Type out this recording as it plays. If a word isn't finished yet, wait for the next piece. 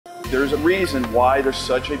There's a reason why there's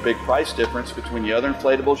such a big price difference between the other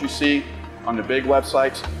inflatables you see on the big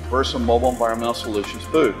websites versus a Mobile Environmental Solutions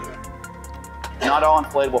booth. Not all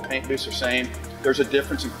inflatable paint booths are the same. There's a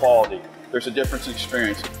difference in quality. There's a difference in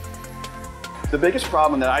experience. The biggest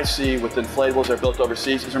problem that I see with inflatables that are built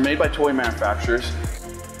overseas is they're made by toy manufacturers.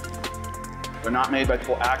 They're not made by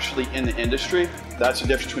people actually in the industry. That's the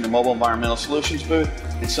difference between the Mobile Environmental Solutions booth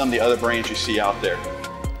and some of the other brands you see out there.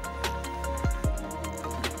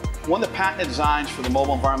 One of the patented designs for the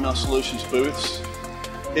Mobile Environmental Solutions booths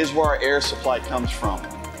is where our air supply comes from.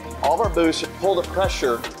 All of our booths pull the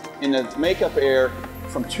pressure in the makeup air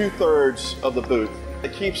from 2/3 of the booth.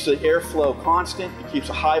 It keeps the airflow constant, it keeps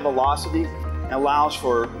a high velocity, and allows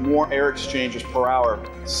for more air exchanges per hour,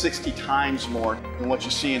 60 times more than what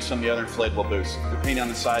you see in some of the other inflatable booths, depending on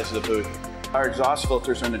the size of the booth. Our exhaust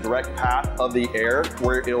filters are in the direct path of the air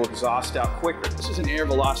where it'll exhaust out quicker. This is an air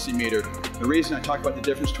velocity meter. The reason I talk about the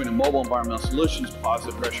difference between a Mobile Environmental Solutions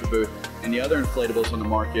positive pressure booth and the other inflatables on the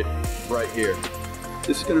market right here.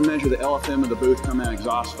 This is going to measure the LFM of the booth coming out of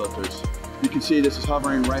exhaust filters. You can see this is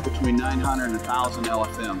hovering right between 900 and 1,000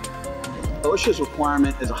 LFM. OSHA's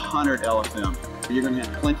requirement is 100 LFM. You're going to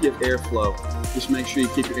have plenty of airflow. Just make sure you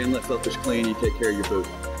keep your inlet filters clean and you take care of your booth.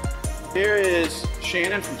 Here is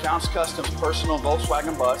Shannon from Counts Custom's personal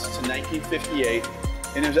Volkswagen bus. It's in 1958,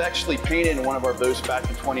 and it was actually painted in one of our booths back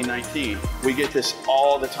in 2019. We get this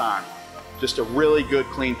all the time. Just a really good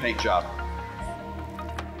clean paint job.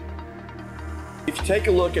 If you take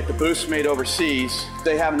a look at the booths made overseas,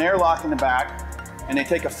 they have an airlock in the back, and they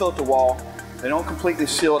take a filter wall. They don't completely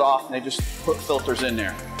seal it off, and they just put filters in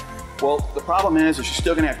there. Well, the problem is you're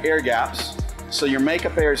still going to have air gaps, so your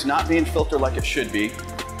makeup air is not being filtered like it should be.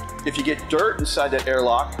 If you get dirt inside that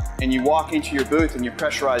airlock and you walk into your booth and you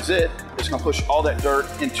pressurize it, it's going to push all that dirt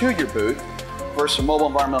into your booth, versus a Mobile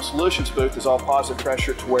Environmental Solutions booth is all positive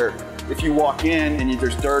pressure to where if you walk in and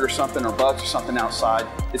there's dirt or something or bugs or something outside,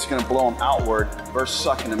 it's going to blow them outward versus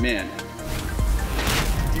sucking them in.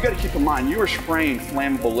 You got to keep in mind, you are spraying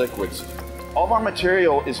flammable liquids. All of our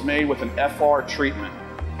material is made with an FR treatment.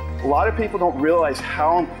 A lot of people don't realize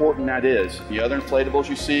how important that is. The other inflatables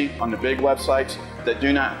you see on the big websites that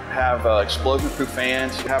do not have explosion-proof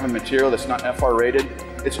fans, having material that's not FR rated,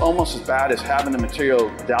 it's almost as bad as having the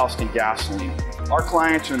material doused in gasoline. Our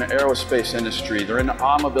clients are in the aerospace industry, they're in the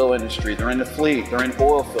automobile industry, they're in the fleet, they're in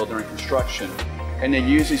oil field, they're in construction, and they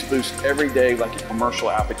use these booths every day like a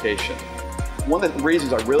commercial application. One of the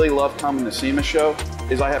reasons I really love coming to SEMA show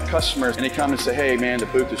is I have customers and they come and say, hey man, the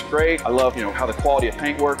booth is great. I love how the quality of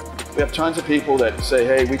paint works. We have tons of people that say,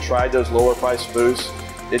 hey, we tried those lower price booths.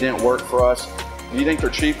 It didn't work for us. Do you think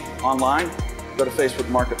they're cheap online? Go to Facebook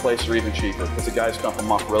Marketplace, they're even cheaper because the guys dump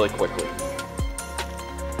them off really quickly.